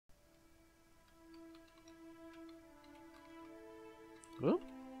Whoop.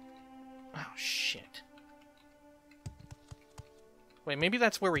 Oh, shit. Wait, maybe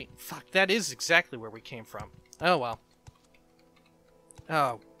that's where we... Fuck, that is exactly where we came from. Oh, well.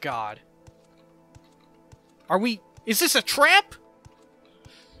 Oh, God. Are we... Is this a trap?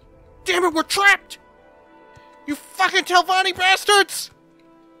 Damn it, we're trapped! You fucking Telvanni bastards!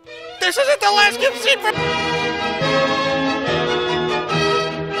 This isn't the last scene for...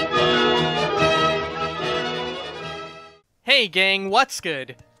 Hey gang, what's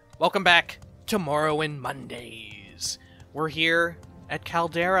good? Welcome back to Morrowind Mondays. We're here at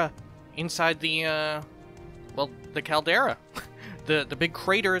Caldera, inside the, well, the caldera. the big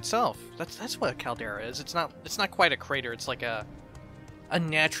crater itself. That's what a caldera is. It's not quite a crater, it's like a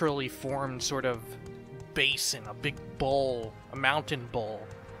naturally formed sort of basin, a big bowl, a mountain bowl,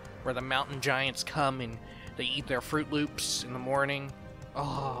 where the mountain giants come and they eat their Fruit Loops in the morning.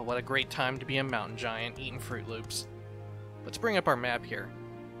 Oh, what a great time to be a mountain giant, eating Fruit Loops. Let's bring up our map here.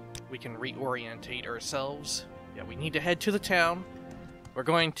 We can reorientate ourselves. Yeah, we need to head to the town. We're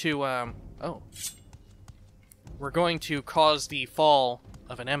going to, we're going to cause the fall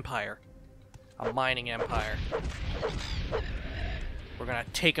of an empire. A mining empire. We're gonna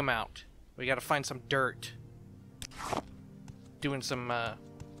take them out. We gotta find some dirt. Doing some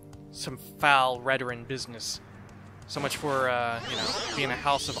foul Redoran business. So much for, you know, being a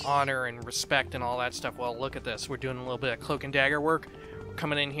house of honor and respect and all that stuff. Well, look at this. We're doing a little bit of cloak and dagger work. We're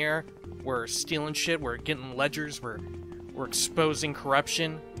coming in here. We're stealing shit. We're getting ledgers. We're exposing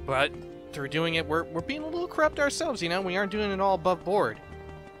corruption. But through doing it, we're being a little corrupt ourselves, you know? We aren't doing it all above board.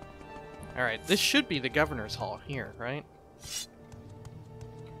 Alright, this should be the Governor's Hall here, right?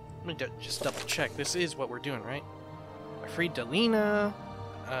 Let me just double check. This is what we're doing, right? I freed Delina.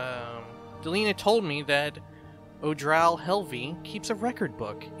 Delina told me that Hob.VIIe keeps a record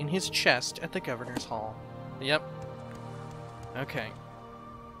book in his chest at the Governor's Hall. Yep. Okay.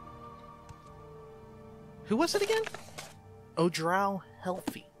 Who was it again?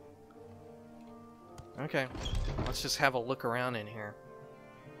 Hob.VIIe. Okay. Let's just have a look around in here.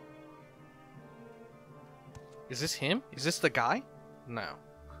 Is this him? Is this the guy? No.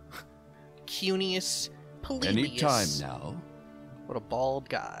 Cunius Pelelius. Any time now. What a bald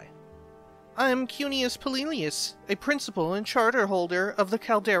guy. I'm Cunius Pelelius, a principal and charter holder of the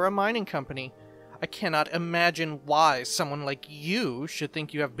Caldera Mining Company. I cannot imagine why someone like you should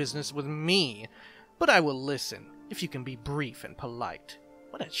think you have business with me, but I will listen, if you can be brief and polite.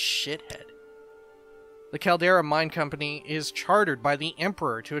 What a shithead. The Caldera Mine Company is chartered by the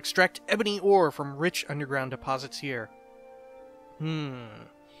Emperor to extract ebony ore from rich underground deposits here. I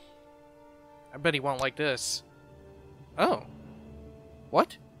bet he won't like this. Oh.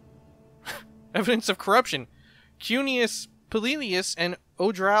 What? Evidence of corruption. Cunius Pelelius and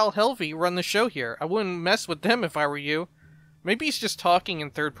Hob.VIIe run the show here. I wouldn't mess with them if I were you. Maybe he's just talking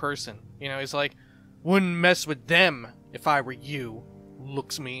in third person. You know, he's like, wouldn't mess with them if I were you.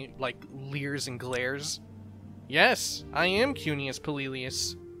 Looks me like leers and glares. Yes, I am Cunius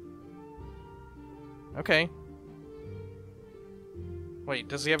Pelelius. Okay. Wait,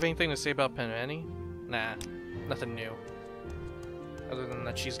 does he have anything to say about Telvanni? Nah, nothing new. Other than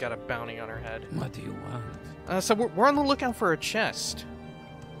that she's got a bounty on her head. What do you want? So we're on the lookout for a chest.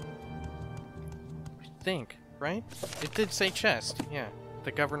 I think, right? It did say chest, yeah.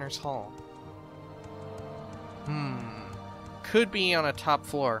 The Governor's Hall. Could be on a top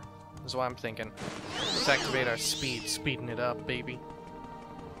floor, is what I'm thinking. Let's activate our speed. Speeding it up, baby.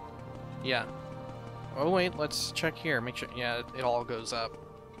 Yeah. Oh wait, let's check here. Make sure, yeah, it all goes up.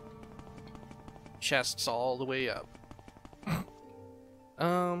 Chests all the way up.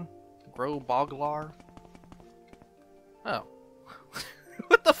 Grow Boglar. Oh.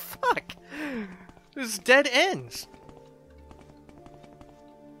 What the fuck? This is dead ends.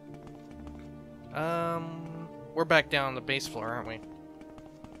 We're back down on the base floor, aren't we?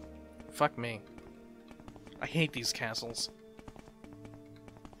 Fuck me. I hate these castles.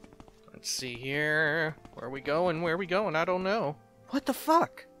 Let's see here. Where are we going? Where are we going? I don't know. What the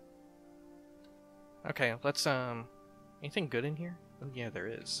fuck? Okay, let's, anything good in here? Oh, yeah, there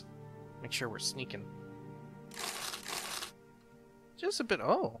is. Make sure we're sneaking. Just a bit,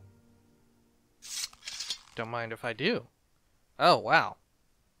 oh. Don't mind if I do. Oh, wow.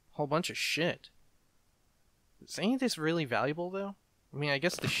 Whole bunch of shit. Is any of this really valuable, though? I mean, I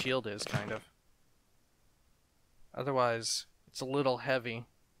guess the shield is, kind of. Otherwise, it's a little heavy.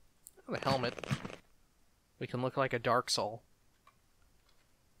 Oh, the helmet. We can look like a Dark Soul.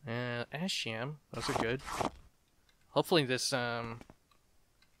 Ashiam. Those are good. Hopefully this,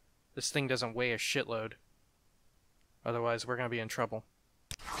 this thing doesn't weigh a shitload. Otherwise, we're gonna be in trouble.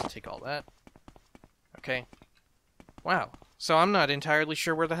 Let's take all that. Okay. Wow. so I'm not entirely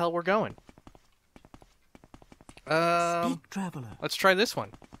sure where the hell we're going. Speak, traveler. Let's try this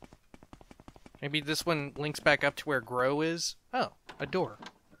one. Maybe this one links back up to where Grow is. Oh, a door.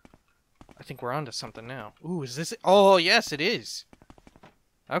 I think we're onto something now. Ooh, is this it? Oh, yes, it is.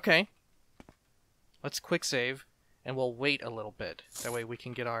 Okay. Let's quick save, and we'll wait a little bit. That way we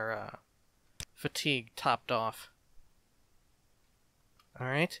can get our fatigue topped off.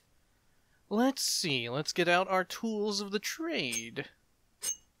 Alright. Let's see. Let's get out our tools of the trade.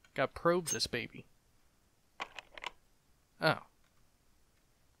 Gotta probe this baby. Oh.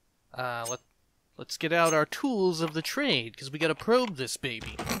 Let's get out our tools of the trade, because we gotta probe this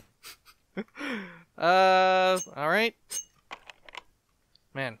baby. Alright.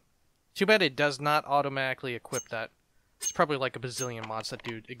 Man. Too bad it does not automatically equip that. It's probably like a bazillion mods that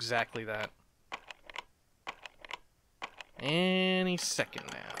do exactly that. Any second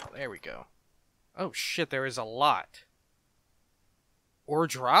now. There we go. Oh shit, there is a lot.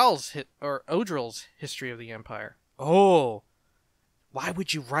 Odril's History of the Empire. Oh! Why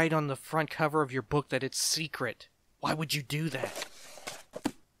would you write on the front cover of your book that it's secret? Why would you do that?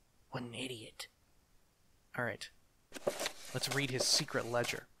 What an idiot. Alright. Let's read his secret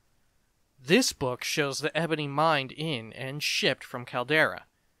ledger. This book shows the ebony mined in and shipped from Caldera.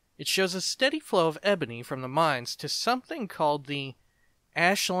 It shows a steady flow of ebony from the mines to something called the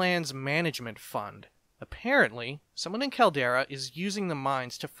Ashlands Management Fund. Apparently, someone in Caldera is using the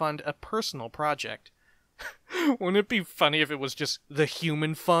mines to fund a personal project. Wouldn't it be funny if it was just the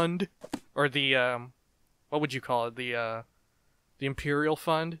Human Fund? Or the, what would you call it? The Imperial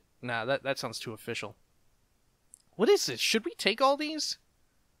Fund? Nah, that sounds too official. What is this? Should we take all these?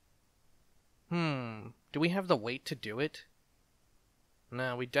 Do we have the weight to do it?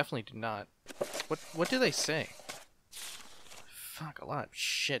 No, we definitely do not. What do they say? Fuck, a lot of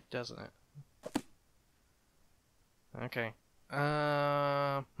shit, doesn't it? Okay.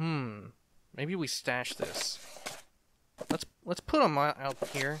 Maybe we stash this. Let's put them out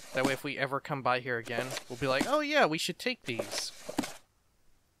here. That way if we ever come by here again, we'll be like, oh yeah, we should take these.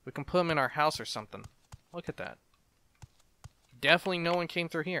 We can put them in our house or something. Look at that. Definitely no one came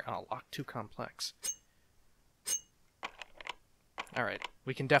through here. Oh, lock too complex. Alright,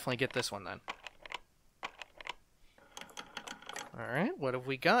 we can definitely get this one then. Alright, what have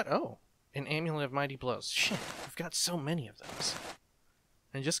we got? Oh, an Amulet of Mighty Blows. Shit, we've got so many of those.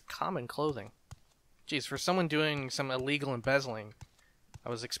 And just common clothing. Jeez, for someone doing some illegal embezzling, I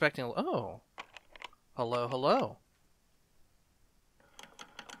was expecting... Oh! Hello, hello.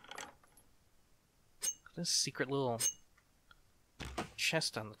 This secret little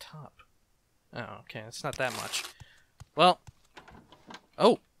chest on the top. Oh, okay, it's not that much. Well...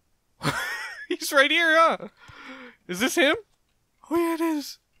 Oh! He's right here, huh? Is this him? Oh yeah, it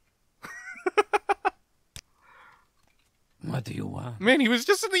is. What do you want? Man, he was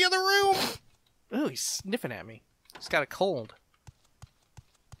just in the other room! Oh, he's sniffing at me. He's got a cold.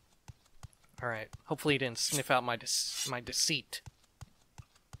 Alright, hopefully he didn't sniff out my deceit.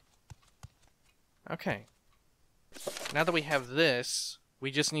 Okay. Now that we have this,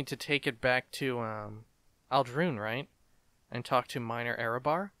 we just need to take it back to, Aldrune, right? And talk to Minor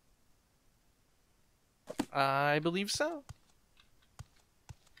Erebar? I believe so.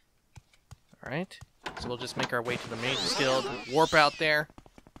 Alright. So we'll just make our way to the Mage's Guild. Warp out there.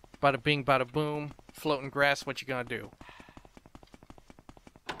 Bada bing, bada boom. Floating grass, what you gonna do?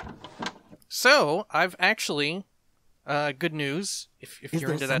 So, I've actually... good news, if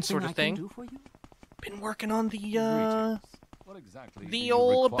you're into that sort of thing. Been working on the, the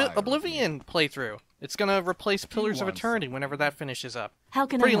old Oblivion playthrough. It's gonna replace Pillars of Eternity whenever that finishes up. How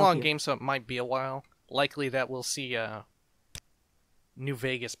can Pretty I help long you? game, so it might be a while. Likely that we'll see New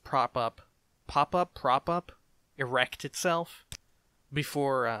Vegas prop up, erect itself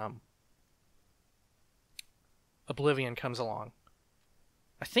before Oblivion comes along.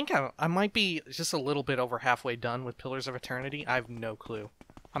 I think I might be just a little bit over halfway done with Pillars of Eternity. I have no clue.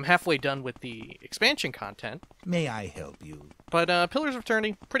 I'm halfway done with the expansion content. May I help you? But Pillars of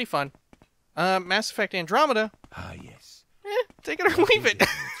Eternity, pretty fun. Mass Effect Andromeda, Ah, yes. take it or leave it.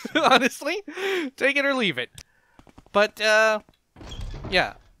 Honestly, take it or leave it. But,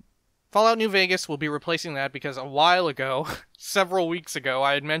 yeah. Fallout New Vegas will be replacing that because a while ago, several weeks ago,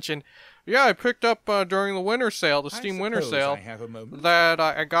 I had mentioned, yeah, I picked up during the winter sale, the Steam winter sale, I have a moment. that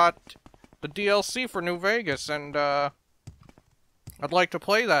I got the DLC for New Vegas, and I'd like to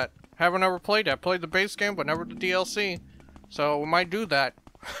play that. Haven't ever played it. I played the base game, but never the DLC. So we might do that.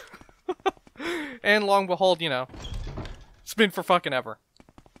 And long behold, you know, it's been for fucking ever.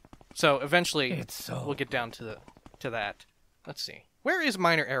 So eventually, we'll get down to that. Let's see. Where is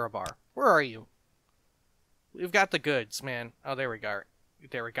Minor Erebar? Where are you? We've got the goods, man. Oh, there we go.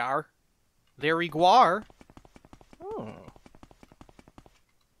 There we go. There we go. Oh.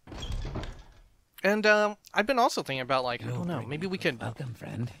 And I've been also thinking about, like, I don't know, maybe we could Welcome,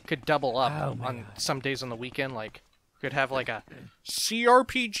 friend. could double up Oh, my on God. some days on the weekend. Like, we could have like a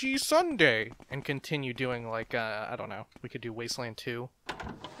CRPG Sunday and continue doing like I don't know. We could do Wasteland 2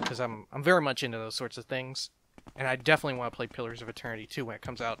 because I'm very much into those sorts of things, and I definitely want to play Pillars of Eternity 2 when it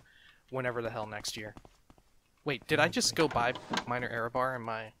comes out, whenever the hell next year. Wait, did I just go by Minor Erebar in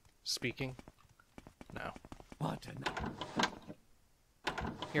my speaking? No. What an...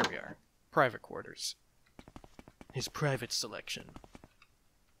 Here we are. Private quarters. His private selection.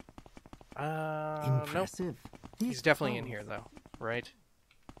 Nope. Impressive. He's definitely in here, though. Right?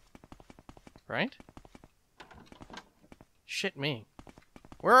 Right? Shit me.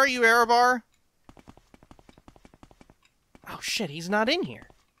 Where are you, Erebar? Oh shit, he's not in here.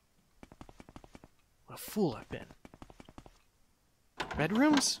 What a fool I've been.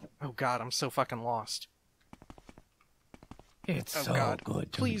 Bedrooms? Oh god, I'm so fucking lost. It's Oh, so God.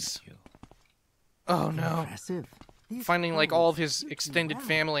 good to Please. meet you. Oh no. Impressive. These Finding like all of clothes his suit you extended well.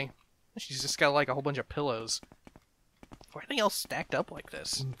 family. She's just got like a whole bunch of pillows. Why are they all stacked up like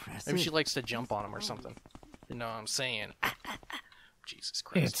this? Impressive. Maybe she likes to jump on them or something. You know what I'm saying? Jesus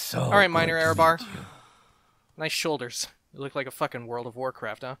Christ. It's so All right, Minor good to Erebar. meet you. Nice shoulders. You look like a fucking World of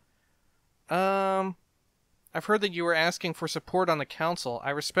Warcraft, huh? I've heard that you were asking for support on the council. I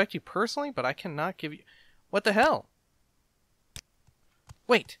respect you personally, but I cannot give you... What the hell?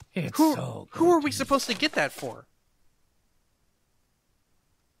 Wait, It's who so are good we to supposed to get that for?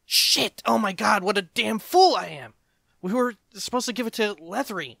 Shit! Oh my god, what a damn fool I am! We were supposed to give it to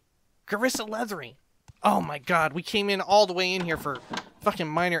Leathery. Carissa Leathery. Oh my god, we came in all the way in here for fucking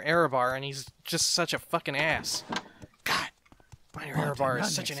Minor Erebar, and he's just such a fucking ass. God, Minor What Erebar an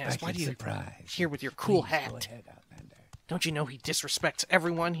is such an ass. Why do you unexpected here with your cool surprise. Please hat? go ahead, Outlander. Don't you know he disrespects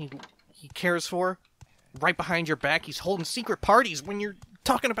everyone he cares for? Right behind your back, he's holding secret parties when you're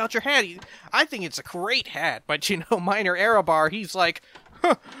talking about your hat. I think it's a great hat, but you know, Minor Erebar, he's like,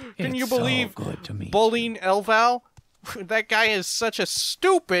 huh, can you It's so believe good to meet you. bullying Elval? That guy is such a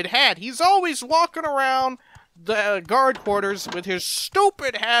stupid hat. He's always walking around the guard quarters with his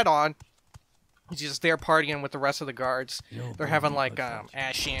stupid hat on. He's just there partying with the rest of the guards. You'll They're bring having me like good fortune.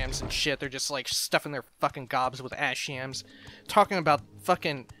 ass shams and shit. They're just like stuffing their fucking gobs with ass shams, talking about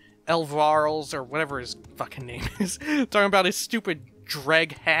fucking Elvarls or whatever his fucking name is. Talking about his stupid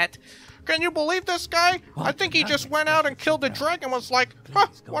dreg hat. Can you believe this guy? I What think he an just went out and killed the unexpected dreg and was like, huh,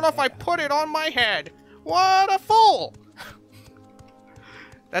 Please go what if I ahead. put it on my head? What a fool!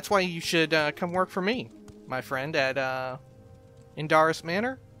 That's why you should come work for me, my friend, at Indaris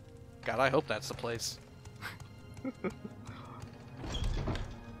Manor. God, I hope that's the place.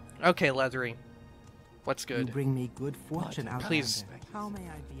 Okay, Leathery. What's You good? bring me good fortune, What? Outlander. Please. How may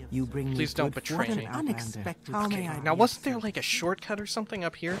I be of You bring me Please don't good betray fortune, me. Outlander. Unexpected. How may Okay, I Now, be wasn't of there service? like a shortcut or something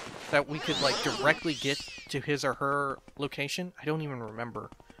up here that we could like directly get to his or her location? I don't even remember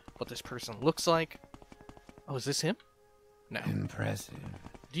what this person looks like. Oh, is this him? No. Impressive.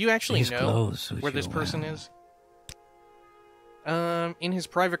 Do you actually These know clothes suit where this you person well. is? In his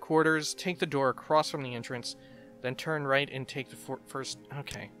private quarters, take the door across from the entrance, then turn right and take the first...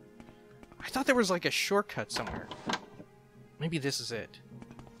 Okay. I thought there was like a shortcut somewhere. Maybe this is it.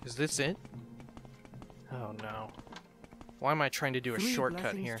 Is this it? Oh no. Why am I trying to do a Three shortcut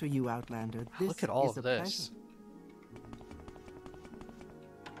blessings here? to you, Outlander. Look This at all is of a this.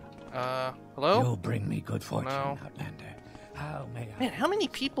 pleasure. Hello? You'll bring me good fortune, No. Outlander. How may I... Man, how many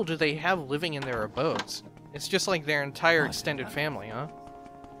people do they have living in their abodes? It's just like their entire What? extended family, huh?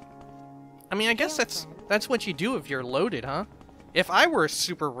 I mean, I guess that's what you do if you're loaded, huh? If I were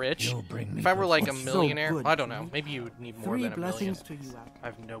super rich, You'll bring me if I were good like a fortune. millionaire, good, I don't know, Jimmy. maybe you would need more Three than a million. blessings to you, Outlander. I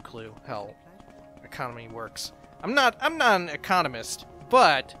have no clue how economy works. I'm not an economist,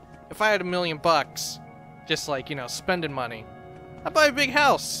 but if I had $1 million, just like, you know, spending money, I'd buy a big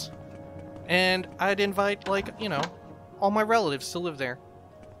house. And I'd invite, like, you know, all my relatives to live there.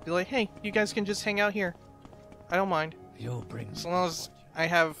 Be like, hey, you guys can just hang out here. I don't mind. You'll bring me As good long as fortune. I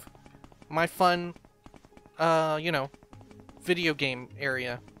have my fun, you know, video game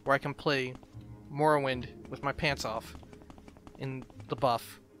area where I can play Morrowind with my pants off. In the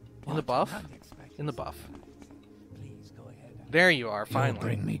buff. In the What buff? an unexpected In the buff. surprise. Please go ahead, Outlander. There you are, You'll finally.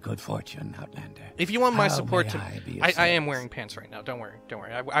 bring me good fortune, Outlander. If you want my How support may to... I be of I am service? wearing pants right now, don't worry.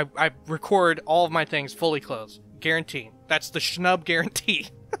 I record all of my things fully clothed. Guaranteed. That's the Shnub guarantee.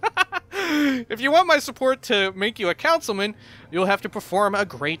 If you want my support to make you a councilman, you'll have to perform a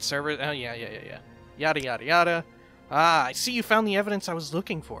great service. Oh, yeah. Yada, yada, yada. Ah, I see you found the evidence I was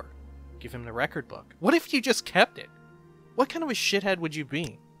looking for. Give him the record book. What if you just kept it? What kind of a shithead would you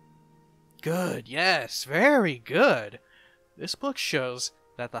be? Good, yes, very good. This book shows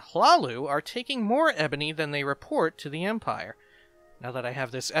that the Hlalu are taking more ebony than they report to the Empire. Now that I have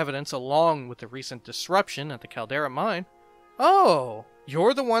this evidence along with the recent disruption at the Caldera mine... Oh,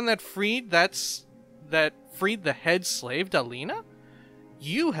 you're the one that freed the head slave, Dalina?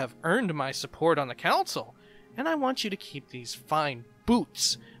 You have earned my support on the council, and I want you to keep these fine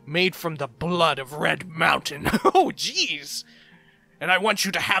boots made from the blood of Red Mountain. Oh, jeez! And I want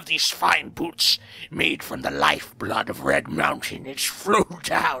you to have these fine boots made from the lifeblood of Red Mountain. It's flowed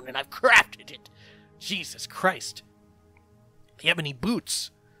down, and I've crafted it. Jesus Christ. The ebony boots.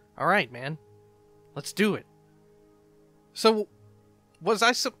 All right, man. Let's do it. So, was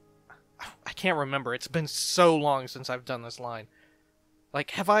I can't remember. It's been so long since I've done this line.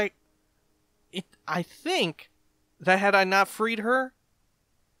 Like, have I... I think that had I not freed her,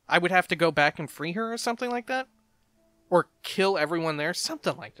 I would have to go back and free her or something like that? Or kill everyone there?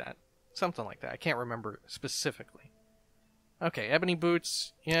 Something like that. Something like that. I can't remember specifically. Okay, ebony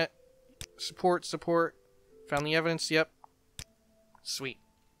boots. Yeah. Support. Found the evidence. Yep. Sweet.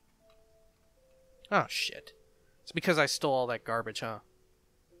 Oh, shit. It's because I stole all that garbage, huh?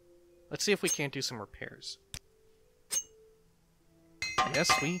 Let's see if we can't do some repairs. Yes,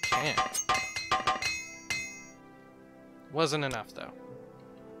 we can. Wasn't enough, though.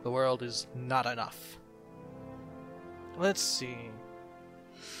 The world is not enough. Let's see.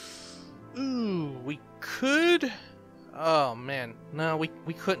 Ooh, we could... Oh, man. No, we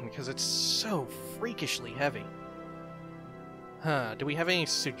couldn't, because it's so freakishly heavy. Huh, do we have any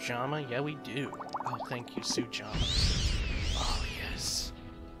Sujama? Yeah, we do. Oh, thank you, Sujama. Oh, yes.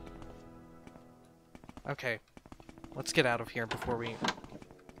 Okay. Let's get out of here before we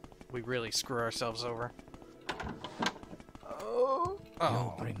really screw ourselves over. Oh.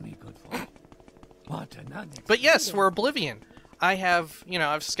 You bring me good fortune. What an But yes, for Oblivion, I have,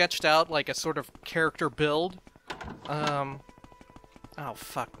 I've sketched out like a sort of character build. Oh,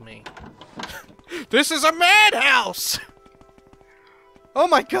 fuck me. This is a madhouse! Oh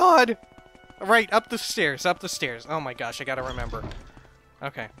my god! Right, up the stairs. Oh my gosh, I gotta remember.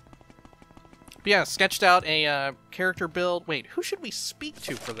 Okay. But yeah, sketched out a character build. Wait, who should we speak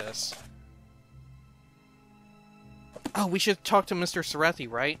to for this? Oh, we should talk to Mr.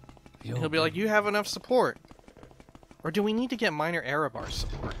 Serethi, right? He'll be like, you have enough support. Or do we need to get Minor Erebar's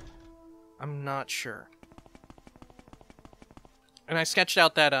support? I'm not sure. And I sketched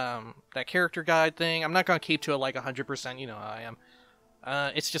out that that character guide thing. I'm not going to keep to it like 100%, you know how I am.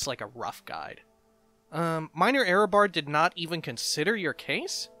 It's just like a rough guide. Minor Erebar did not even consider your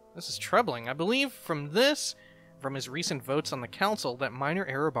case? This is troubling. I believe from his recent votes on the council, that Minor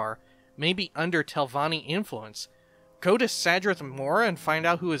Erebar may be under Telvanni influence. Go to Sadrith Mora and find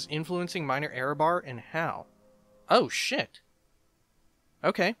out who is influencing Minor Erebar and how. Oh, shit.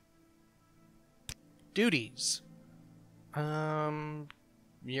 Okay. Duties. You're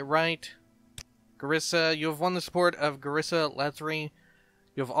right. Garissa, you have won the support of Garissa Lethri.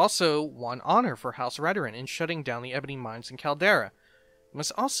 You have also won honor for House Redoran in shutting down the ebony mines in Caldera. You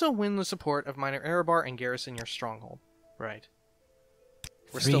must also win the support of Minor Erebar and garrison your stronghold. Right.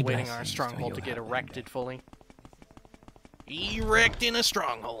 We're still waiting on our stronghold to get erected fully. Erect in a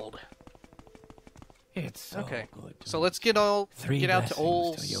stronghold. It's so okay. Good so let's get out to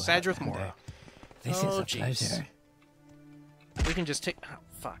old Sadrith Mora. This is a pleasure. We can just take... Oh,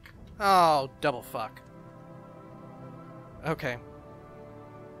 fuck. Oh, double fuck. Okay.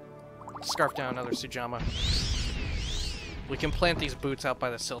 Scarf down another Sujama. We can plant these boots out by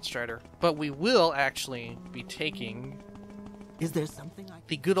the Silt Strider. But we will actually be taking... Is there something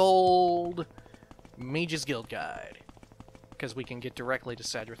the good old Mage's Guild Guide. Because we can get directly to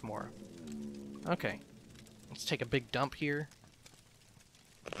Sadrith Mora. Okay. Let's take a big dump here.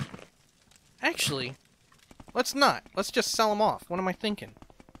 Actually, let's not. Let's just sell them off. What am I thinking?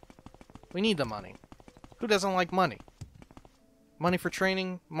 We need the money. Who doesn't like money? Money for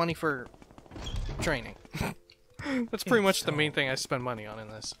training, money for training. That's pretty much the main thing I spend money on in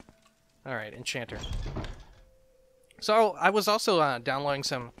this. Alright, Enchanter. So, I was also downloading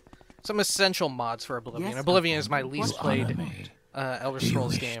some essential mods for Oblivion. Yes, Oblivion is my least played Elder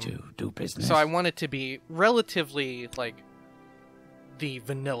Scrolls game. So I want it to be relatively, like, the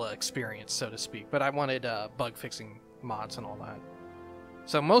vanilla experience, so to speak. But I wanted bug-fixing mods and all that.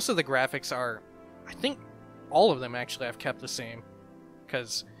 So most of the graphics are... I think all of them, actually, I've kept the same.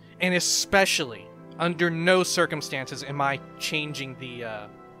 And especially, under no circumstances am I changing the...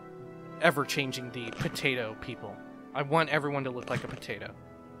 ever changing the potato people. I want everyone to look like a potato.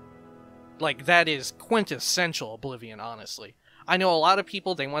 Like, that is quintessential Oblivion, honestly. I know a lot of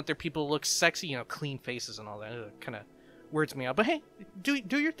people, they want their people to look sexy, you know, clean faces and all that. It kind of weirds me out. But hey, do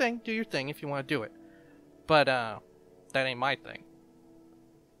your thing. Do your thing if you want to do it. But that ain't my thing.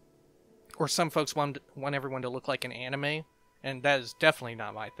 Or some folks want everyone to look like an anime, and that is definitely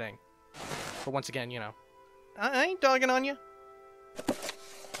not my thing. But once again, you know, I ain't dogging on you.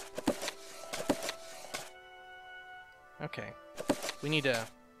 Okay. We need to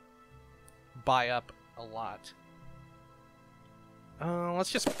buy up a lot.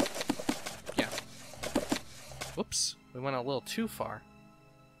 Let's just... Yeah. Whoops. We went a little too far.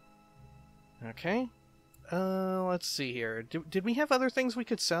 Okay. Let's see here. Did we have other things we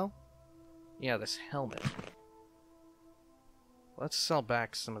could sell? Yeah, this helmet. Let's sell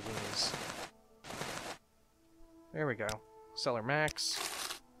back some of these. There we go. Seller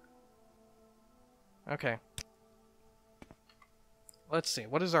max. Okay. Let's see.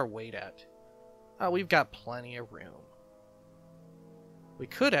 What is our weight at? Oh, we've got plenty of room. We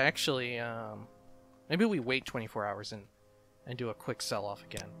could actually, maybe we wait 24 hours and do a quick sell-off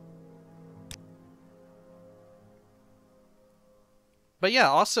again. But yeah,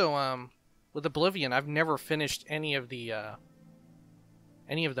 also, with Oblivion, I've never finished any of the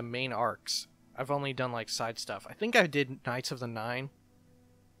main arcs. I've only done, like, side stuff. I think I did Knights of the Nine.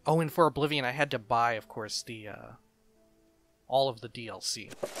 Oh, and for Oblivion, I had to buy, of course, the, all of the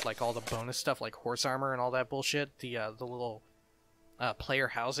DLC. Like, all the bonus stuff, like horse armor and all that bullshit. The little, player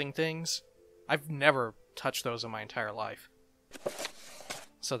housing things. I've never touched those in my entire life.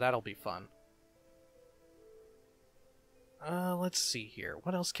 So that'll be fun. Let's see here.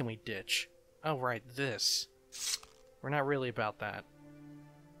 What else can we ditch? Oh, right, this. We're not really about that.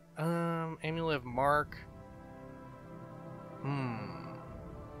 Amulet of Mark.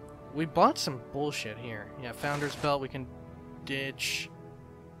 We bought some bullshit here. Yeah, Founder's Belt we can ditch.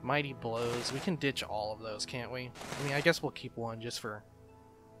 Mighty Blows. We can ditch all of those, can't we? I mean, I guess we'll keep one just for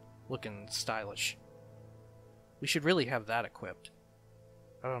looking stylish. We should really have that equipped.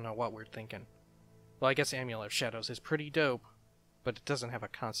 I don't know what we're thinking. Well, I guess Amulet of Shadows is pretty dope, but it doesn't have a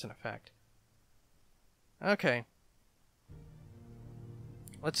constant effect. Okay.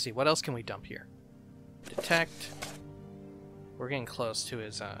 Let's see, what else can we dump here? Detect. We're getting close to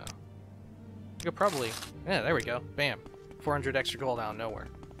his, we could probably... Yeah, there we go. Bam. 400 extra gold out of nowhere.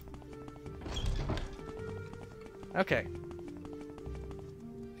 Okay.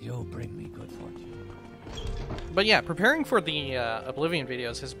 You'll bring me good fortune. But yeah, preparing for the Oblivion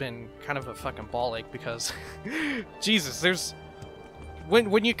videos has been kind of a fucking ball ache because... Jesus, there's...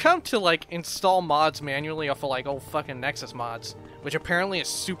 When you come to, like, install mods manually off of, like, old fucking Nexus mods, which apparently is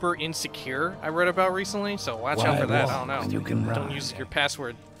super insecure, I read about recently, so watch out for that, I don't know. Don't use your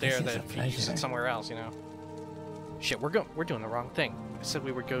password there that you use it somewhere else, you know. Shit, we're doing the wrong thing. I said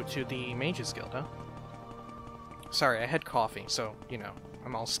we would go to the Mages Guild, huh? Sorry, I had coffee, so, you know,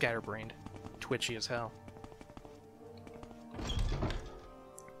 I'm all scatterbrained. Twitchy as hell.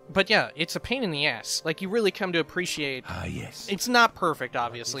 But yeah, it's a pain in the ass. Like, you really come to appreciate... yes. It's not perfect,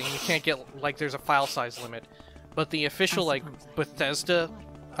 obviously, and you can't get, like, there's a file size limit. But the official, like, Bethesda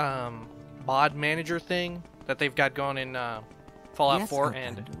mod manager thing that they've got going in Fallout 4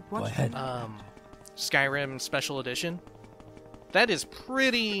 and Skyrim Special Edition, that is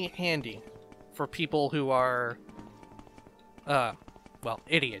pretty handy for people who are, well,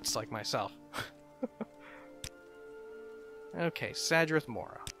 idiots like myself. Okay, Sadrith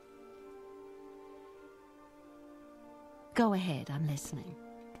Mora. Go ahead, I'm listening.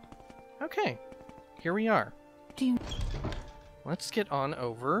 Okay, here we are. Do you... Let's get on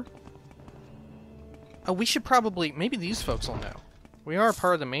over. Oh, we should probably... Maybe these folks will know. We are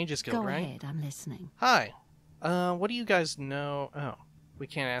part of the Mages Guild, right? Go ahead, I'm listening. Hi. What do you guys know? Oh, we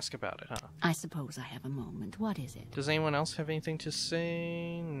can't ask about it, huh? I suppose I have a moment. What is it? Does anyone else have anything to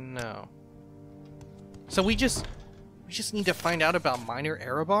say? No. So we just need to find out about Minor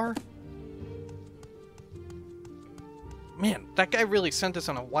Erebar? Man, that guy really sent us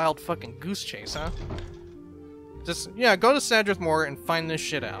on a wild fucking goose chase, huh? Just, yeah, go to Sadrith Mora and find this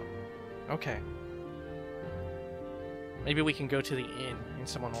shit out. Okay. Maybe we can go to the inn and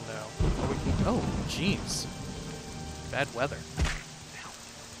someone will know. Or we can, oh, jeez. Bad weather.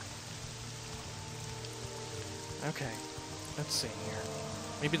 Okay. Let's see here.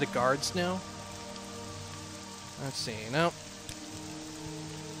 Maybe the guards know? Let's see. Nope.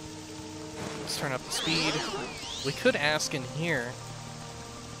 Let's turn up the speed. We could ask in here.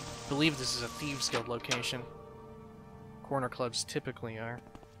 I believe this is a Thieves Guild location. Corner clubs typically are.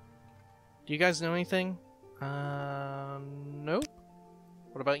 Do you guys know anything? Nope.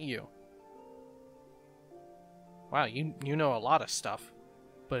 What about you? Wow, you know a lot of stuff,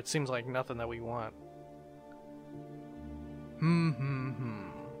 but it seems like nothing that we want. No.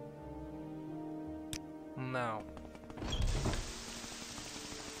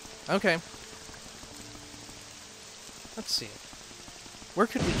 Okay. Let's see. Where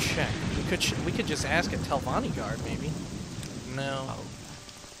could we check? We could just ask at Telvanni guard, maybe. No.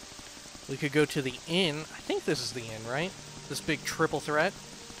 We could go to the inn. I think this is the inn, right? This big triple threat.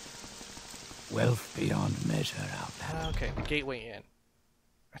 Wealth beyond measure, Outlander. Okay, the Gateway Inn.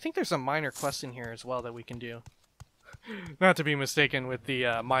 I think there's a minor quest in here as well that we can do. Not to be mistaken with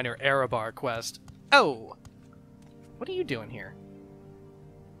the minor Erebar quest. Oh! What are you doing here?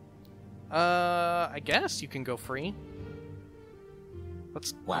 I guess you can go free.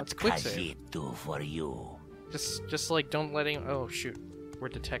 Let's quick save. What can it do for you? Just like don't let him. Oh shoot, we're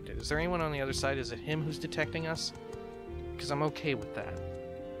detected. Is there anyone on the other side? Is it him who's detecting us? Because I'm okay with that.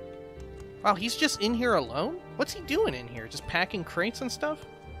 Wow, he's just in here alone? What's he doing in here? Just packing crates and stuff?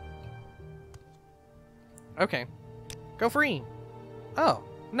 Okay. Go free. Oh,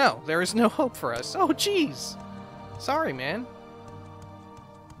 no, there is no hope for us. Oh, jeez. Sorry, man.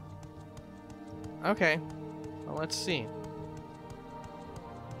 Okay. Well, let's see.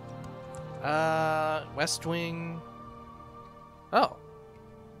 West Wing. Oh.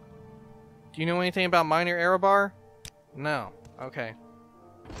 Do you know anything about Minor Erebar? No. Okay.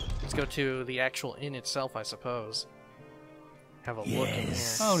 Let's go to the actual inn itself, I suppose. Have a look in here.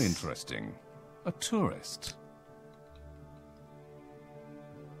 How interesting. A tourist.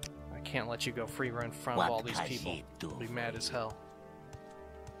 I can't let you go free run in front of all these people. They'll be mad as hell.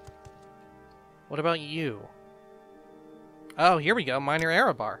 What about you? Oh, here we go. Minor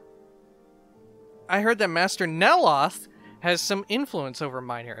Erebar. I heard that Master Neloth has some influence over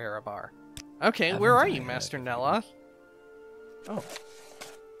Minor Erebar. Okay, where are you, Master Neloth? Oh.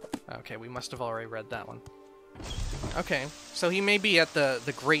 Okay, we must have already read that one. Okay, so he may be at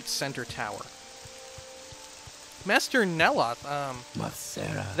the Great Center Tower. Master Neloth,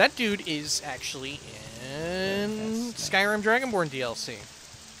 that dude is actually in Skyrim Dragonborn DLC.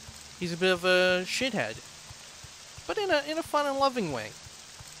 He's a bit of a shithead, but in a fun and loving way.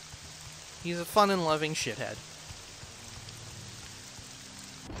 He's a fun and loving shithead.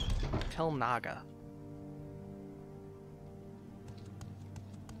 Tel Naga.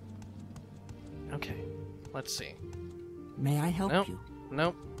 Okay, let's see. May I help you?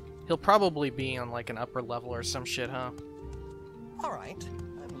 Nope. He'll probably be on like an upper level or some shit, huh? Alright,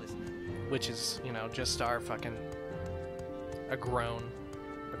 I'm listening. Which is, you know, just our fucking... a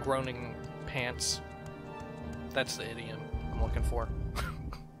groaning pants. That's the idiom I'm looking for.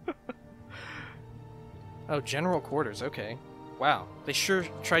 Oh, general quarters, okay. Wow, they sure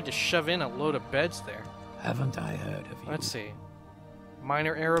tried to shove in a load of beds there. Haven't I heard of you? Let's see.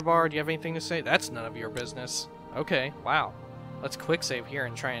 Minor Erebar, do you have anything to say? That's none of your business. Okay, wow. Let's quick save here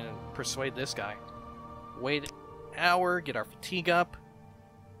and try and persuade this guy. Wait an hour, get our fatigue up.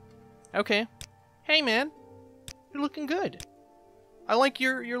 Okay. Hey, man. You're looking good. I like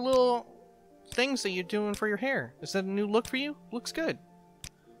your little things that you're doing for your hair. Is that a new look for you? Looks good.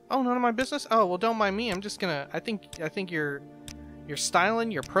 Oh, none of my business? Oh, well, don't mind me. I'm just gonna... I think you're styling,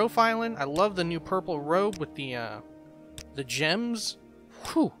 you're profiling. I love the new purple robe with the gems.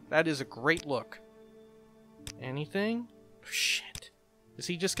 Whew, that is a great look. Anything? Shit. Is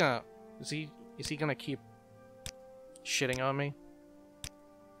he just gonna... Is he gonna keep shitting on me?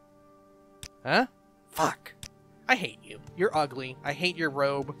 Huh? Fuck. I hate you. You're ugly. I hate your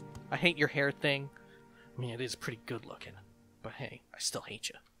robe. I hate your hair thing. I mean, it is pretty good looking. But hey, I still hate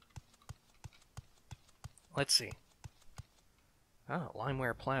you. Let's see. Oh,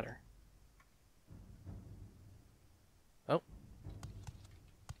 limeware platter. Oh.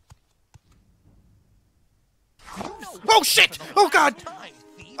 Oh shit! Oh god!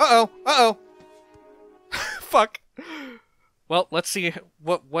 Uh-oh. Uh-oh. Fuck. Well, let's see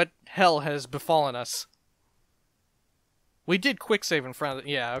what hell has befallen us. We did quick save in front of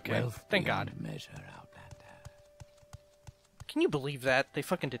the... Yeah, okay. Thank God. Can you believe that? They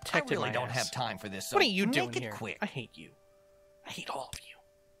fucking detected my ass. I really don't have time for this, so what are you doing make it here? quick. I hate you. I hate all of you.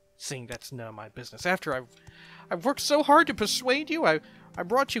 Saying that's none of my business. After I've worked so hard to persuade you, I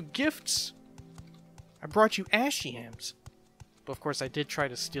brought you gifts. I brought you ash yams. But of course I did try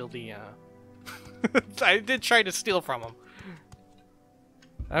to steal the I did try to steal from him.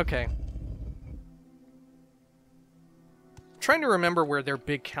 Okay. I'm trying to remember where their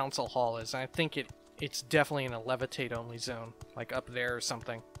big council hall is. I think it's definitely in a levitate only zone, like up there or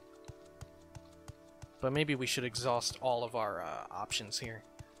something. But maybe we should exhaust all of our options here.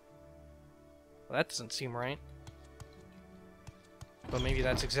 Well, that doesn't seem right. But maybe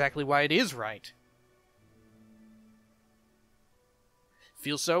that's exactly why it is right.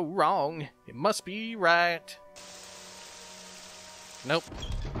 Feels so wrong. It must be right. Nope.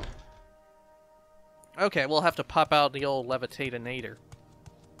 Okay, we'll have to pop out the old levitatinator.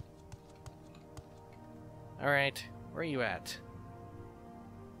 Alright, where are you at?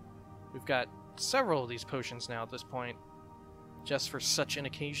 We've got several of these potions now at this point. Just for such an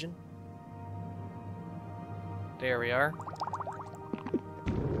occasion. There we are.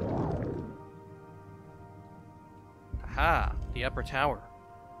 Aha, the upper tower.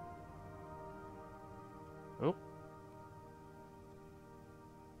 Oh.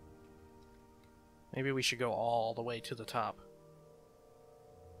 Maybe we should go all the way to the top.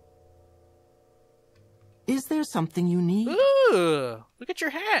 Is there something you need? Ooh, look at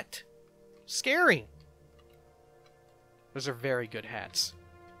your hat. Scary. Those are very good hats.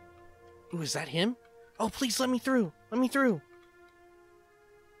 Ooh, is that him? Oh, please let me through. Let me through.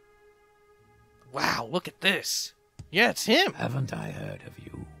 Wow, look at this. Yeah, it's him. Haven't I heard of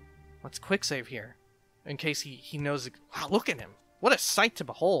you? Let's quick save here. In case he knows. Wow, look at him. What a sight to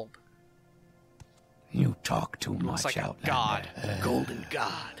behold. You talk too Looks much, like a Outlander. god. A golden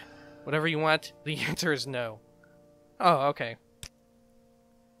god. Whatever you want, the answer is no. Oh, okay.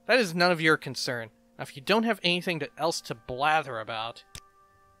 That is none of your concern. Now, if you don't have anything else to blather about...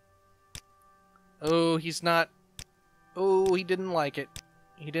 Oh, he's not... Oh, he didn't like it.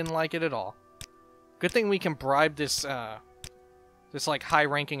 He didn't like it at all. Good thing we can bribe this, this, like,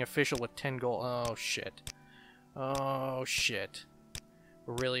 high-ranking official with 10 gold. Oh, shit. Oh, shit.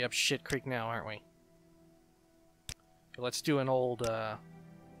 We're really up shit creek now, aren't we? Let's do an old,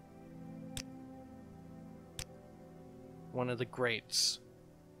 one of the greats.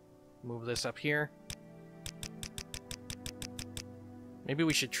 Move this up here. Maybe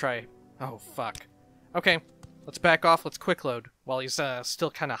we should try... Oh, fuck. Okay, let's back off. Let's quick load while he's still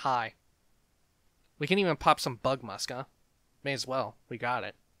kind of high. We can even pop some bug musk, huh? May as well. We got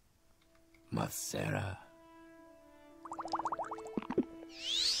it. Masera.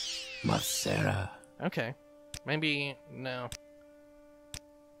 Masera. Okay. Maybe... no.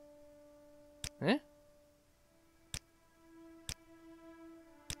 Eh?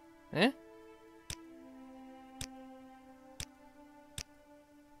 Eh?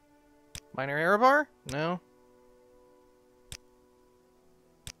 Minor error bar? No.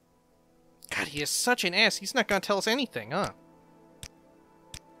 God, he is such an ass. He's not gonna tell us anything, huh?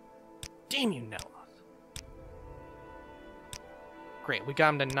 Damn you, Nella. Great, we got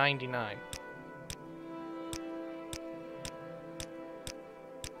him to 99.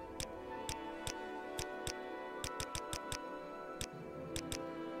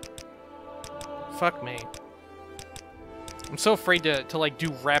 Fuck me. I'm so afraid to like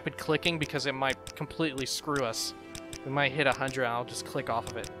do rapid clicking because it might completely screw us. We might hit 100 and I'll just click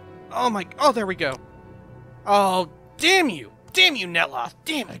off of it. Oh my... Oh, there we go. Oh, damn you! Damn you, Netloth!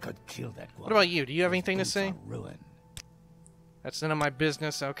 Damn I it! could kill that one. What about you? Do you have anything to Those say? are ruin. That's none of my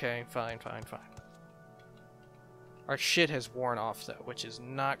business. Okay, fine, fine, fine. Our shit has worn off, though, which is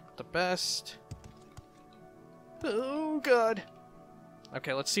not the best. Oh, God.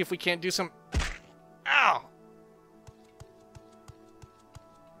 Okay, let's see if we can't do some... Ow!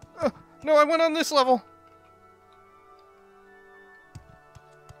 No, I went on this level.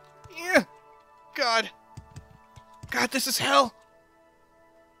 Yeah. God. God, this is hell.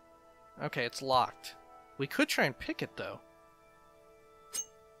 Okay, it's locked. We could try and pick it, though.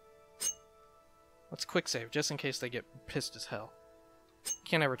 Let's quick save, just in case they get pissed as hell.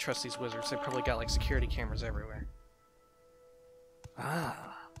 Can't ever trust these wizards. They probably got, like, security cameras everywhere.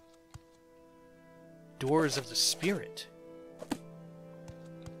 Ah. Doors of the Spirit. Look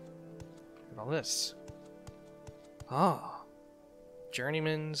at all this. Ah.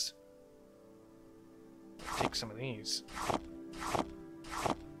 Journeyman's. Take some of these.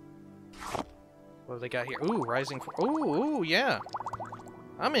 What have they got here? Ooh, Rising... Ooh, yeah.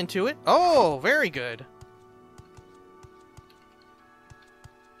 I'm into it. Oh, very good.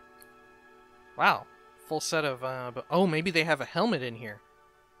 Wow. Full set of, oh, maybe they have a helmet in here.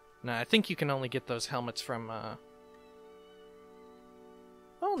 No, I think you can only get those helmets from,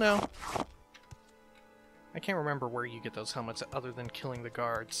 Oh, no. I can't remember where you get those helmets other than killing the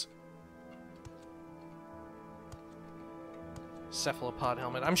guards. Cephalopod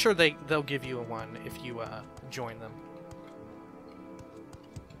helmet. I'm sure they'll give you one if you, join them.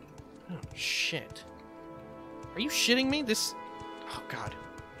 Oh, shit. Are you shitting me? This... Oh, God.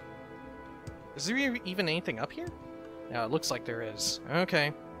 Is there even anything up here? Yeah, it looks like there is.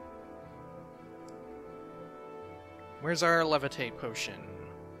 Okay. Where's our levitate potion?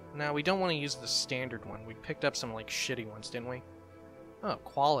 No, we don't want to use the standard one. We picked up some, like, shitty ones, didn't we? Oh,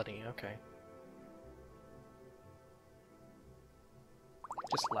 quality. Okay.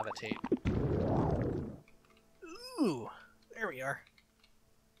 Just levitate. Ooh! There we are.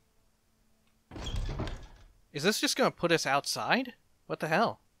 Is this just gonna put us outside? What the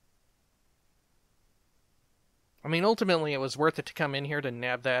hell? I mean, ultimately, it was worth it to come in here to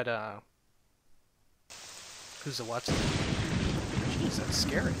nab that, who's the what's? Jeez, that's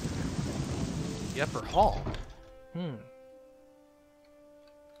scary. The upper hall.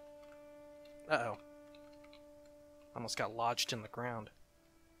 Uh-oh. Almost got lodged in the ground.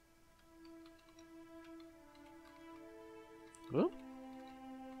 Whoop.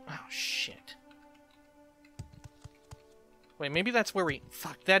 Oh, shit. Wait, maybe that's where we...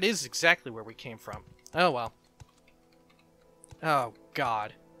 Fuck, that is exactly where we came from. Oh, well. Oh,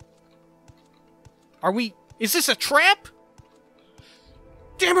 God. Are we... Is this a trap?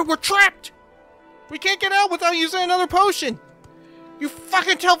 Damn it, we're trapped! We can't get out without using another potion! You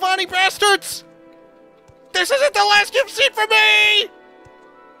fucking Telvanni bastards! This isn't the last you've seen from me!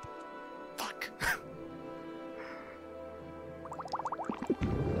 Fuck.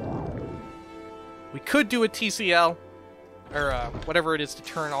 We could do a TCL, or whatever it is to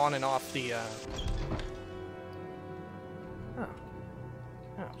turn on and off the,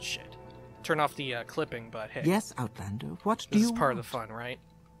 Oh, shit. Turn off the clipping, but hey. Yes, Outlander, what do This you is part of want? the fun, right?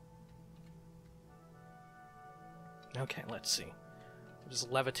 Okay, let's see. Just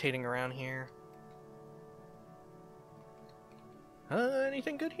levitating around here.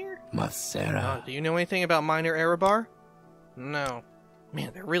 Anything good here? Masera. Do you know anything about minor Erebar? No.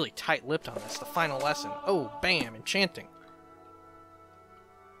 Man, they're really tight-lipped on this. The final lesson. Oh, bam, enchanting.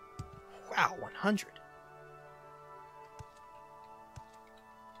 Wow, 100.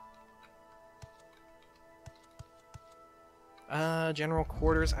 General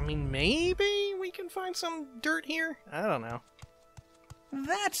quarters. I mean, maybe we can find some dirt here? I don't know.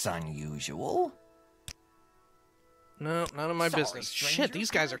 That's unusual. No, none of my Sorry, business. stranger. Shit, these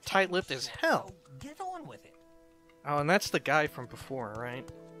guys are tight-lipped as hell. So get on with it. Oh, and that's the guy from before, right?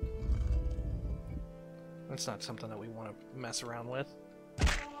 That's not something that we want to mess around with.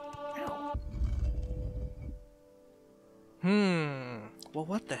 Ow. Well,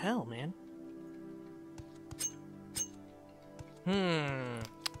 what the hell, man?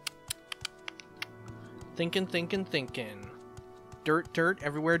 Thinking. Dirt,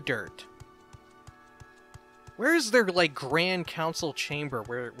 everywhere dirt. Where is their, like, grand council chamber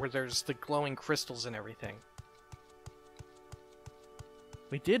where there's the glowing crystals and everything?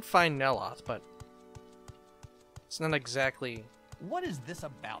 We did find Neloth, but it's not exactly What is this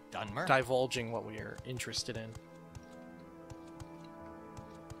about, Dunmer? divulging what we are interested in.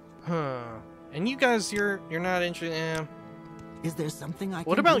 Huh. And you guys, you're not interested. Is there something I can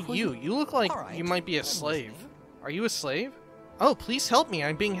What do about for you? You look like All right, you might be a I'm slave. listening. Are you a slave? Oh, please help me.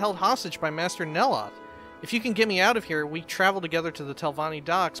 I'm being held hostage by Master Neloth. If you can get me out of here, we travel together to the Telvanni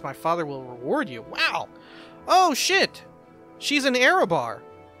docks. My father will reward you. Wow. Oh, shit. She's an Erebar.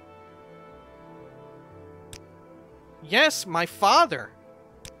 Yes, my father.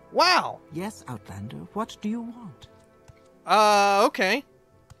 Wow. Yes, Outlander, what do you want? Okay.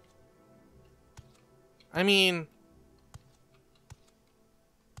 I mean,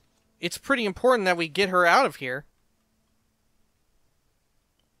 it's pretty important that we get her out of here.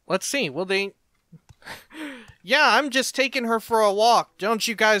 Let's see, will they... Yeah, I'm just taking her for a walk. Don't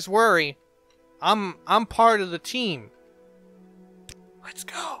you guys worry. I'm part of the team. Let's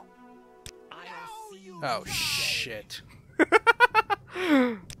go. Oh, shit.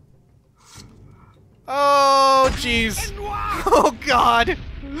 Oh, jeez. Oh, God.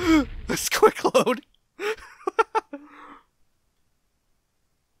 Let's quick load.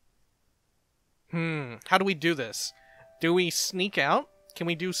 How do we do this? Do we sneak out? Can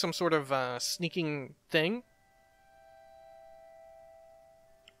we do some sort of sneaking thing?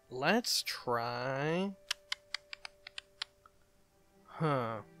 Let's try...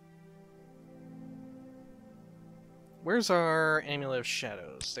 Where's our Amulet of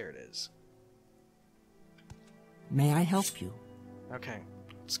Shadows? There it is. May I help you? Okay,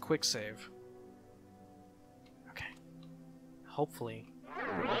 let's quick save. Okay. Hopefully,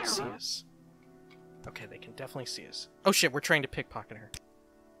 they won't see us. Okay, they can definitely see us. Oh shit, we're trying to pickpocket her.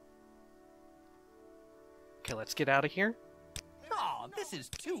 Okay, let's get out of here. Oh, this is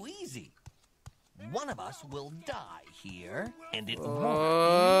too easy. One of us will die here, and it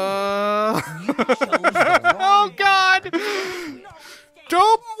won't be. You chose the Oh wrong god!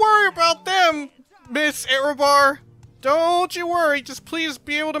 Don't worry about them, Miss Erebar. Don't you worry, just please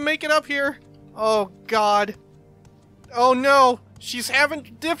be able to make it up here. Oh god. Oh no, she's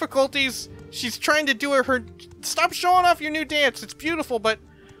having difficulties. She's trying to do her... Stop showing off your new dance. It's beautiful, but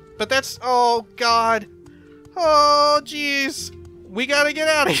that's... Oh god. Oh jeez. We gotta get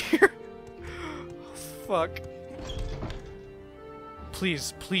out of here. Fuck.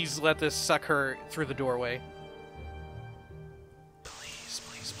 Please let this suck her through the doorway.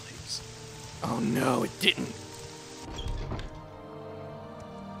 Oh no, it didn't.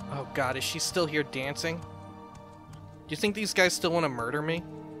 Oh god, is she still here dancing? Do you think these guys still want to murder me?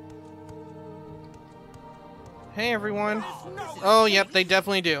 Hey everyone. Oh, yep, they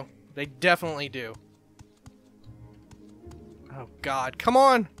definitely do. They definitely do. Oh god, come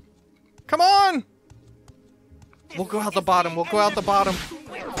on! Come on! We'll go out the bottom, we'll go out the bottom.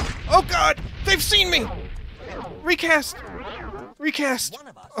 Oh god! They've seen me! Recast! Recast!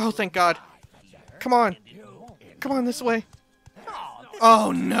 Oh, thank god. Come on. Come on, this way.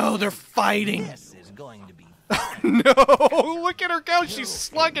 Oh no, they're fighting! This is going to be No! Look at her go! She's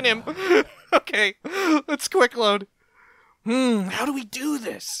slugging him! Okay, let's quick load. How do we do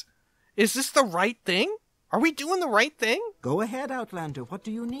this? Is this the right thing? Are we doing the right thing? Go ahead, Outlander. What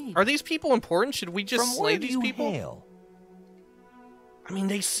do you need? Are these people important? Should we just From slay where do these you people? hail? I mean,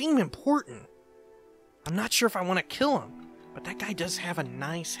 they seem important. I'm not sure if I want to kill him, but that guy does have a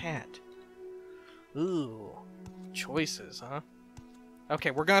nice hat. Ooh, choices, huh?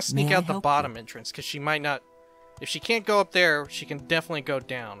 Okay, we're gonna sneak May I out the help bottom entrance, because she might not... If she can't go up there, she can definitely go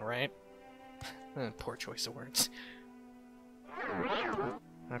down, right? Poor choice of words.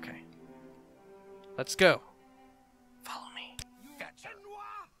 Okay. Let's go. Follow me.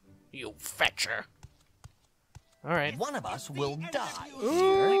 You fetcher. Alright. One of us will die Ooh.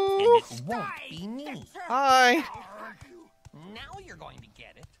 here, and it won't be me. Hi. Now you're going to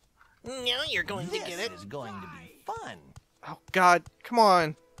get it. Now you're going to get it. This is going to be fun. Oh god, come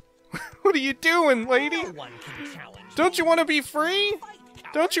on. What are you doing, lady? No one can challenge Don't you want to be free?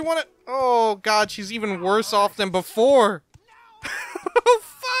 Don't you want to... Oh god, she's even worse off than before. Oh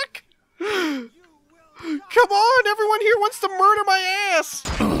fuck! Come on, everyone here wants to murder my ass!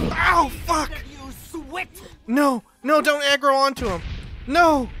 Ow, fuck! No, no, don't aggro onto him.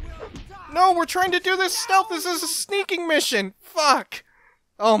 No! No, we're trying to do this stealth. This is a sneaking mission. Fuck!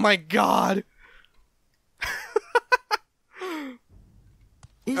 Oh my god.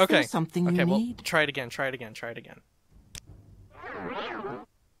 Is Okay. there something Okay, you well, need? try it again, try it again, try it again.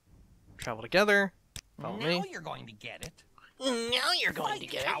 Travel together. Follow Now me. you're going to get it. Now you're going to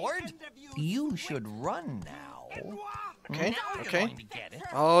get it. Coward! You should run now. Okay, Now you're okay. going to get it.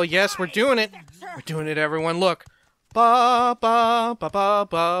 Oh, yes, we're doing it. We're doing it, everyone. Look. Ba, ba, ba, ba,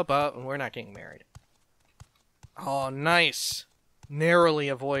 ba, ba. We're not getting married. Oh, nice. Narrowly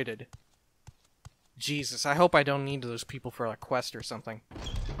avoided. Jesus, I hope I don't need those people for a quest or something.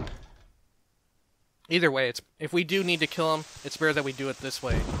 Either way, it's if we do need to kill them, it's better that we do it this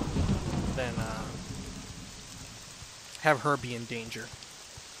way than have her be in danger.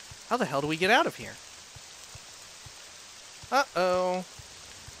 How the hell do we get out of here? Uh-oh.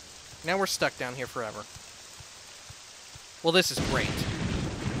 Now we're stuck down here forever. Well, this is great.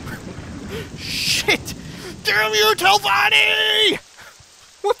 Shit! Damn you, Telvanni!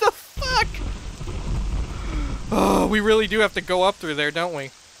 What the fuck? Oh, we really do have to go up through there, don't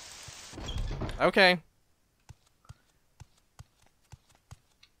we? Okay.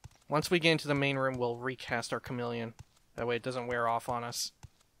 Once we get into the main room, we'll recast our chameleon. That way it doesn't wear off on us.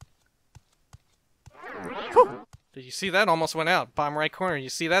 Whew. Did you see that? Almost went out. Bottom right corner. You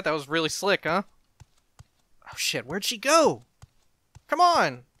see that? That was really slick, huh? Oh shit, where'd she go? Come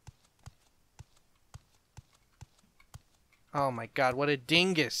on! Oh my god, what a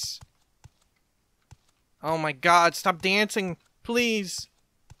dingus. Oh my god, stop dancing, please.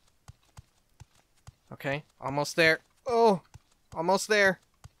 Okay, almost there. Oh, almost there.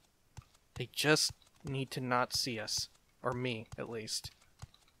 They just need to not see us. Or me, at least.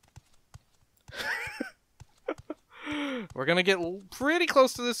 We're gonna get pretty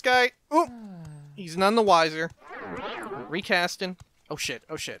close to this guy. Oh, he's none the wiser. Recasting. Oh shit,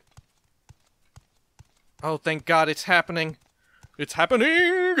 oh shit. Oh, thank God it's happening. It's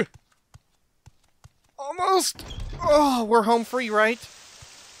happening! Almost! Oh, we're home free, right?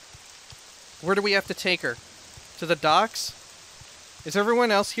 Where do we have to take her? To the docks? Is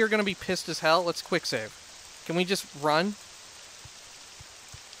everyone else here gonna be pissed as hell? Let's quick save. Can we just run?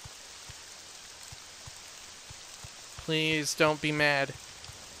 Please don't be mad.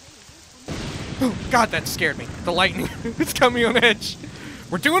 Oh, God, that scared me. The lightning. It's got me on edge.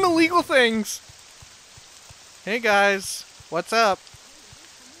 We're doing illegal things. Hey, guys. What's up?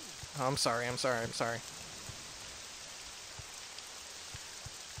 Oh, I'm sorry. I'm sorry. I'm sorry.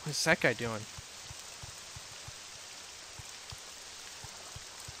 What is that guy doing?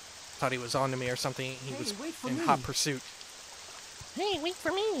 Thought he was on to me or something. He was wait for in me. hot pursuit. Hey, wait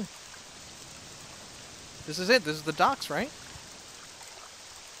for me. This is it. This is the docks, right?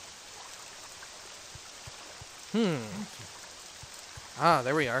 Ah,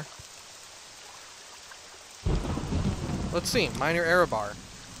 there we are. Let's see. Minor error bar.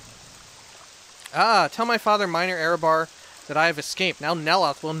 Ah, tell my father, Minor Erebar, that I have escaped. Now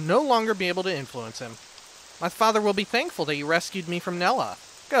Neloth will no longer be able to influence him. My father will be thankful that you rescued me from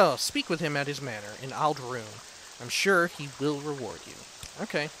Neloth. Go, speak with him at his manor in Ald'ruhn. I'm sure he will reward you.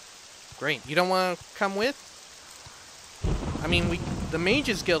 Okay. Great. You don't want to come with? I mean, the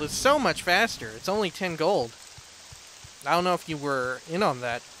Mages Guild is so much faster. It's only 10 gold. I don't know if you were in on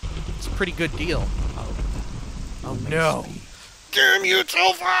that. It's a pretty good deal. Oh no. Damn you,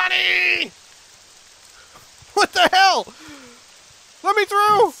 Telvanni! What the hell? Let me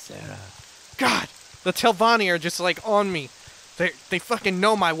through! Sarah. God, the Telvanni are just like on me. They fucking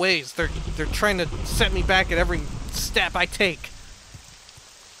know my ways. They're trying to set me back at every step I take.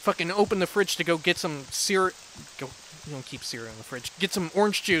 Fucking open the fridge to go get some cereal. You don't keep cereal in the fridge. Get some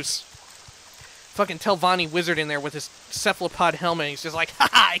orange juice. Fucking Telvanni wizard in there with his cephalopod helmet. He's just like,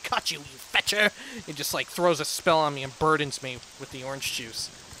 ha-ha, I caught you, you fetcher. He just like throws a spell on me and burdens me with the orange juice.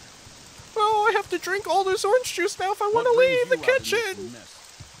 Oh, I have to drink all this orange juice now if I want to leave the kitchen.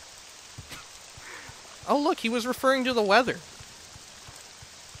 Oh, look, he was referring to the weather.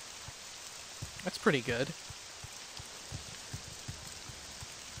 That's pretty good.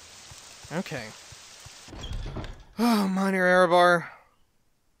 Okay. Oh, Minor Erebar.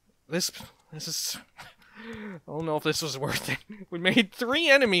 This is... I don't know if this was worth it. We made 3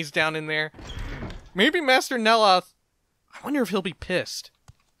 enemies down in there. Maybe Master Neloth... I wonder if he'll be pissed.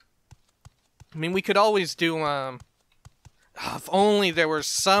 I mean, we could always do, if only there was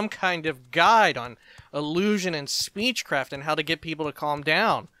some kind of guide on illusion and speechcraft and how to get people to calm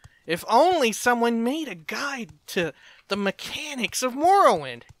down. If only someone made a guide to the mechanics of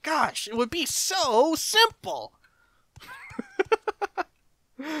Morrowind. Gosh, it would be so simple.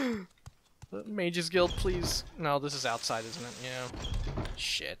 Mages Guild, please. No, this is outside, isn't it? Yeah.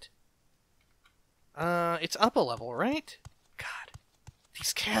 Shit. It's up a level, right? God.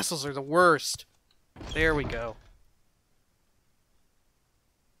 These castles are the worst. There we go.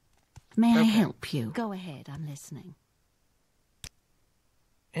 May I help you? Go ahead, I'm listening.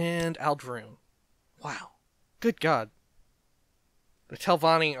 And Ald'ruhn. Wow. Good God. The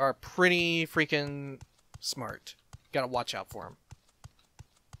Telvanni are pretty freaking smart. Gotta watch out for them.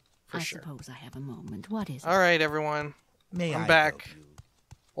 For sure. I suppose I have a moment. What is it? Alright, everyone. May I'm I back. help you?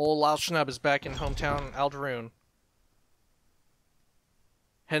 Old Lyle Shnub is back in hometown Ald'ruhn.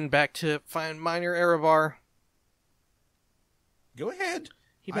 Heading back to find Minor Erebar. Go ahead.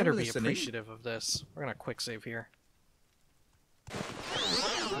 He better I'm be listening. appreciative of this. We're gonna quick save here.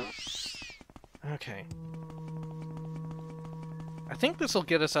 Okay. I think this will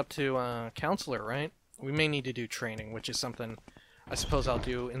get us up to Counselor, right? We may need to do training, which is something I suppose I'll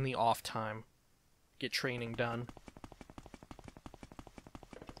do in the off time. Get training done.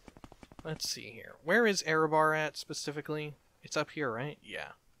 Let's see here. Where is Erebar at specifically? It's up here, right?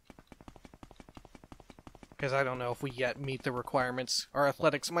 Yeah. Because I don't know if we yet meet the requirements. Our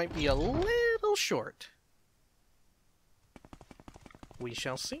athletics might be a little short. We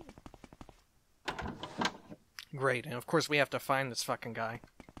shall see. Great, and of course we have to find this fucking guy.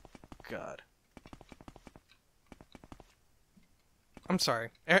 God. I'm sorry.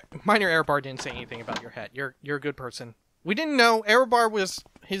 Minor Erebar didn't say anything about your hat. You're a good person. We didn't know Erebar was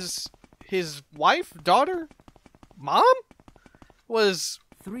his wife, daughter, mom? Was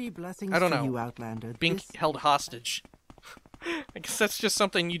 3 blessings I don't to know. you, Outlander. being This- held hostage. I guess that's just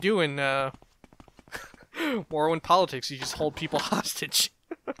something you do in Morrowind politics. You just hold people hostage.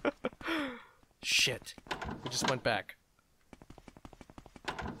 Shit. We just went back.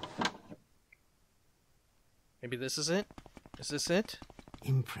 Maybe this is it? Is this it?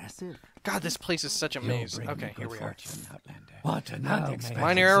 Impressive. God, this place is such a You'll maze. bring me Okay, here good we are. fortune, Outlander. What an unexpected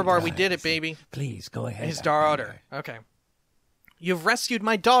Minor Erebar, we surprise. did it, baby. Please go ahead. His daughter. Outlander. Okay. You've rescued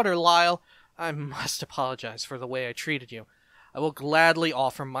my daughter, Lyle. I must apologize for the way I treated you. I will gladly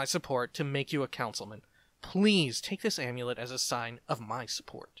offer my support to make you a councilman. Please take this amulet as a sign of my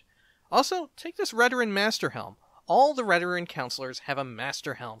support. Also, take this Redoran Master Helm. All the Redoran counselors have a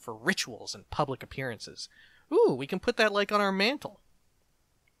Master Helm for rituals and public appearances. Ooh, we can put that like on our mantle.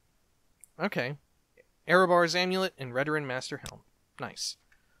 Okay. Erebar's amulet and Redoran Master Helm. Nice.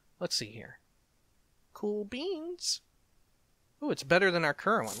 Let's see here. Cool beans. Ooh, it's better than our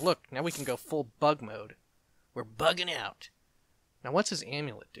current one. Look, now we can go full bug mode. We're bugging out. Now what's his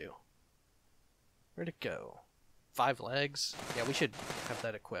amulet do? Where'd it go? 5 legs? Yeah, we should have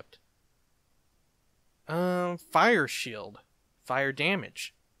that equipped. Fire shield. Fire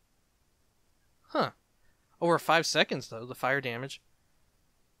damage. Huh. Over 5 seconds, though, the fire damage.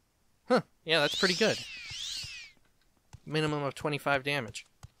 Huh. Yeah, that's pretty good. Minimum of 25 damage.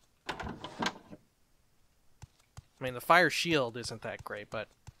 I mean, the fire shield isn't that great, but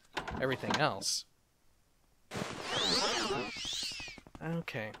everything else.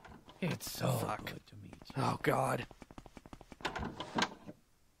 Okay. It's so Fuck. good to meet you. Oh, God.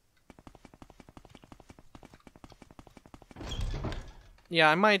 Yeah,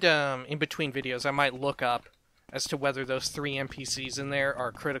 I might, in between videos, I might look up as to whether those 3 NPCs in there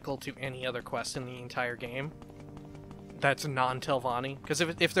are critical to any other quest in the entire game. That's non-Telvanni. Because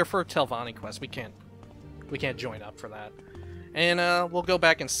if they're for Telvanni quests, we can't join up for that. And, we'll go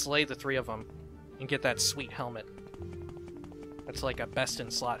back and slay the 3 of them and get that sweet helmet. That's like a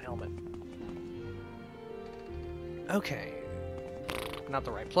best-in-slot helmet. Okay. Not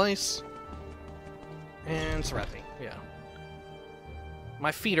the right place. And Serethi, yeah.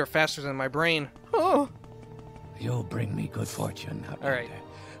 My feet are faster than my brain. Oh! You'll bring me good fortune, Outlander. All right.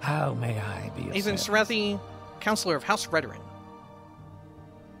 How may I be of Ethan service? Serethi, Counselor of House Redoran.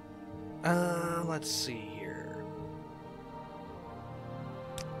 Let's see here.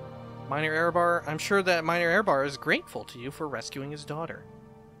 Minor Erebar, I'm sure that Minor Erebar is grateful to you for rescuing his daughter.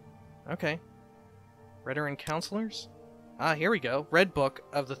 Okay. Redoran Counselors? Ah, here we go. Red Book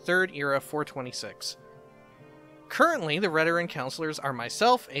of the Third Era 426. Currently, the Redoran Counselors are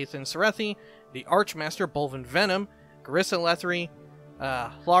myself, Ethan Serethi, the Archmaster Bolvin Venom, Garissa Lethri,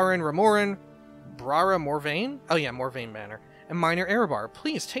 Hlaren Ramoran, Brara Morvain? Oh yeah, Morvain Manor. And Minor Erebar.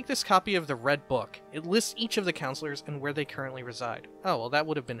 Please take this copy of the Red Book. It lists each of the counselors and where they currently reside. Oh, well that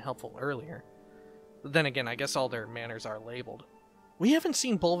would have been helpful earlier. But then again, I guess all their manors are labeled. We haven't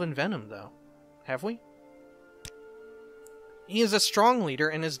seen Bolvin Venom, though. Have we? He is a strong leader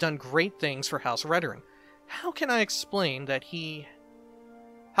and has done great things for House Redoran. How can I explain the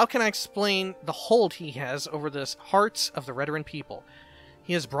hold he has over the hearts of the Redoran people?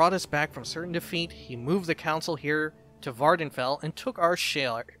 He has brought us back from certain defeat, he moved the council here to Vardenfell, and took our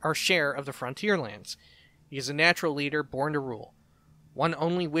share of the frontier lands. He is a natural leader, born to rule. One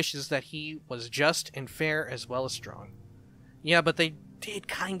only wishes that he was just and fair as well as strong. Yeah, but they did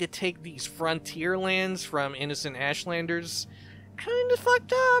kinda take these frontier lands from innocent Ashlanders. Kinda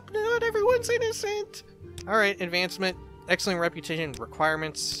fucked up, not everyone's innocent. Alright, advancement, excellent reputation,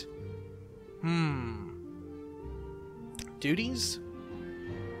 requirements. Duties?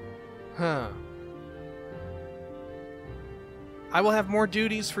 Huh. I will have more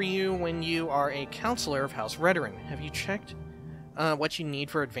duties for you when you are a counselor of House Redoran. Have you checked what you need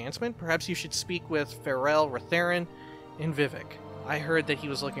for advancement? Perhaps you should speak with Farrell Ratherin in Vivek. I heard that he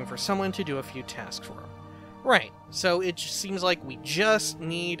was looking for someone to do a few tasks for him. Right, so it seems like we just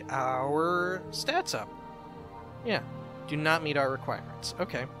need our stats up. Yeah, do not meet our requirements.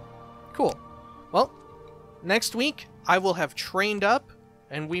 Okay, cool. Well, next week I will have trained up,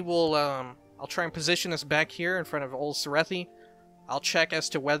 and we will, I'll try and position us back here in front of old Serethi. I'll check as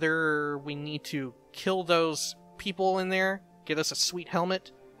to whether we need to kill those people in there, get us a sweet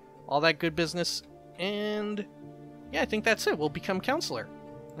helmet, all that good business, and yeah, I think that's it. We'll become counselor.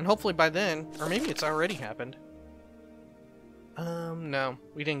 And hopefully by then, or maybe it's already happened. No,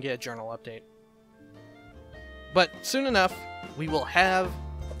 we didn't get a journal update. But soon enough, we will have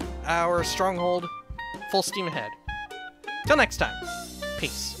our stronghold full steam ahead. Till next time,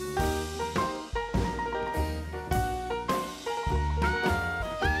 peace.